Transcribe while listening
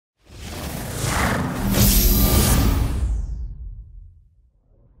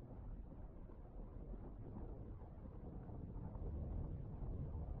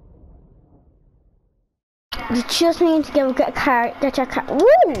You just need to get a car. Get your car.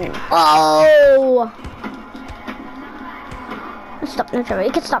 Woo! Oh! Stop now, Trevor.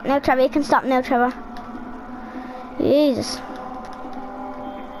 You can stop now, Trevor. You can stop now, Trevor. Jesus.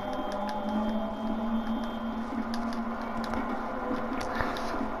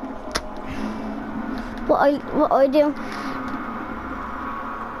 What I do?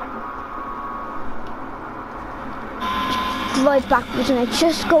 Right backwards and I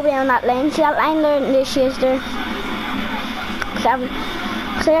just go down that lane. See that line there? There she is there.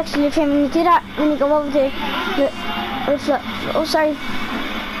 Because I actually live here. When you do that, when you go over there, oh sorry.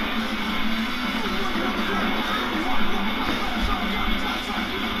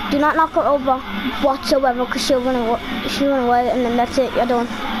 Do not knock her over whatsoever, because she'll run away, and then that's it. You're done.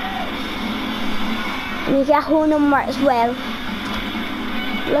 And you get her number as well.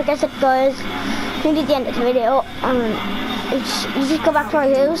 Like I said, guys, near the end of the video, you just go back to our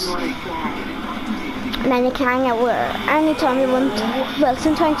house, and then you can hang out with her anytime you want. Well,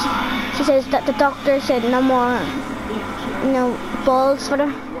 sometimes she says that the doctor said no more, balls for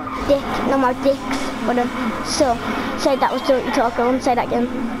her, no more dicks for her. So, say that was dirty talk. I won't say that again.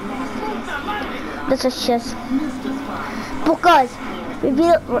 That's what she says. But guys,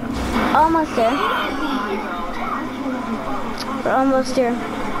 we're almost there. We're almost there.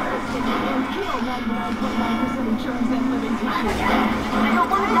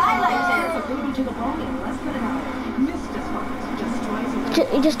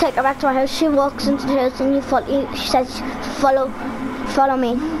 You just take her back to our house. She walks into the house and she says, follow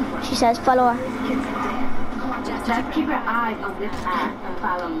me. She says, follow her. Just keep your eyes on this path and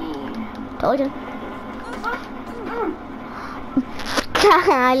follow me. Told you.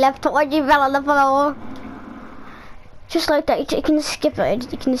 I left towards you, fell on the floor. Just like that, you can just skip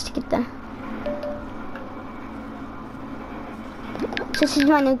it. You can just skip there. This is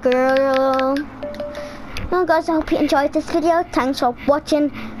my new girl. Well guys, I hope you enjoyed this video. Thanks for watching.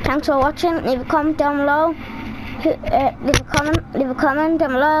 Leave a comment down below. Leave a comment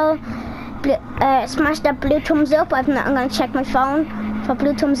down below. Smash that blue thumbs up. I'm gonna check my phone for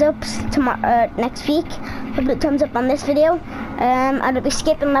blue thumbs ups tomorrow, next week. For blue thumbs up on this video. I'll be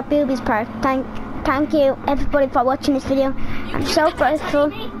skipping that boobies part. Thank you everybody for watching this video. I'm so grateful.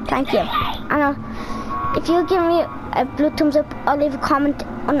 Thank you. And if you give me a blue thumbs up, I'll leave a comment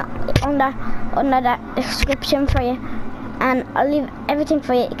under that description for you, and I'll leave everything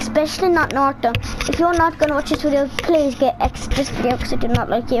for you, especially not Norton. If you're not going to watch this video, please get X this video, because I do not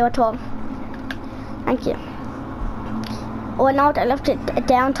like you at all. Thank you. Oh no, I left it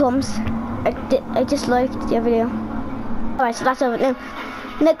down thumbs. I just liked the video. Alright, so that's over now.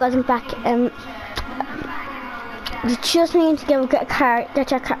 Now guys, I'm back. You just need to get a car.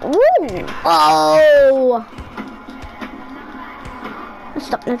 Get your car. Woo! Oh!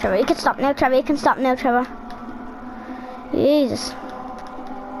 Stop now, Trevor. You can stop now, Trevor. You can stop now, Trevor. Jesus.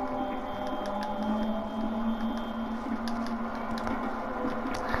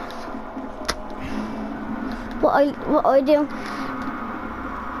 What I do?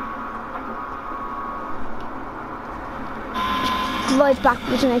 Right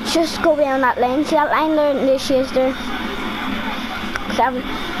backwards and I just go down that lane. See that line there? There she is there.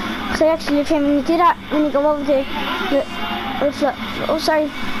 Because I actually live here. When you do that, when you go over there, oh sorry.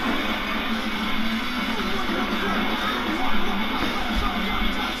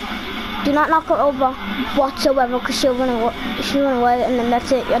 Do not knock her over whatsoever, because she'll run away, and then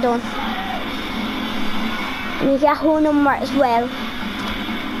that's it. You're done. And you get her number as well.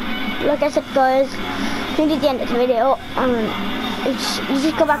 Like I said, guys, near the end of the video, you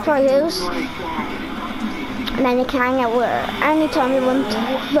just go back to our house, and then you can hang out with her anytime you want.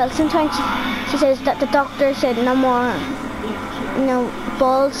 Well, sometimes she says that the doctor said no more,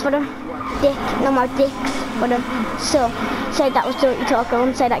 balls for her, no more dicks for her. So, say that was dirty talk. I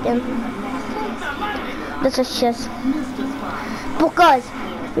won't say that again. That's what she says. But guys,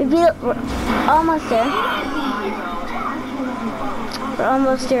 we're almost there. We're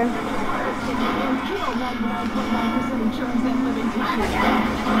almost there.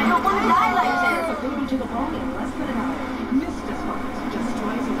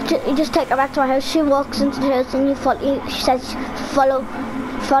 You just take her back to our house. She walks into the house and she says, follow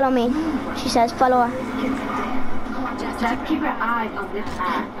me. She says, follow her. Just keep your eyes on this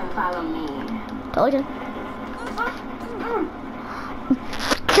path and follow me. Told you.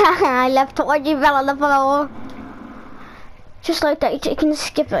 I left towards you, fell on the floor. Just like that, you can just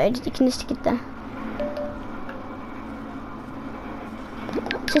skip it. You can just skip there.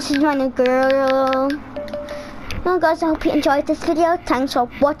 This is my new girl. Well guys, I hope you enjoyed this video. Thanks for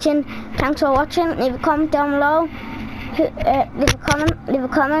watching. Leave a comment down below. Leave a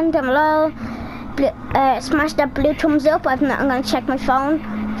comment down below. smash that blue thumbs up. I'm gonna check my phone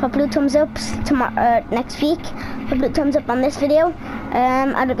for blue thumbs ups tomorrow, next week. For blue thumbs up on this video.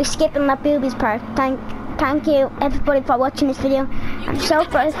 I'll be skipping that boobies part. Thank you everybody for watching this video. I'm so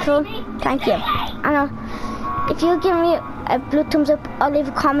grateful. Thank you. And if you give me a blue thumbs up, I'll leave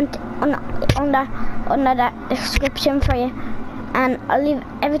a comment under that description for you. And I'll leave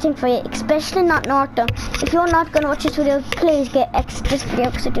everything for you, especially not Norton. If you're not going to watch this video, please get X this video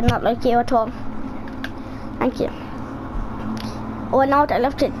because I do not like you at all. Thank you. Oh, Norton, I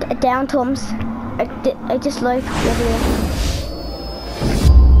left it down thumbs. I just like the video.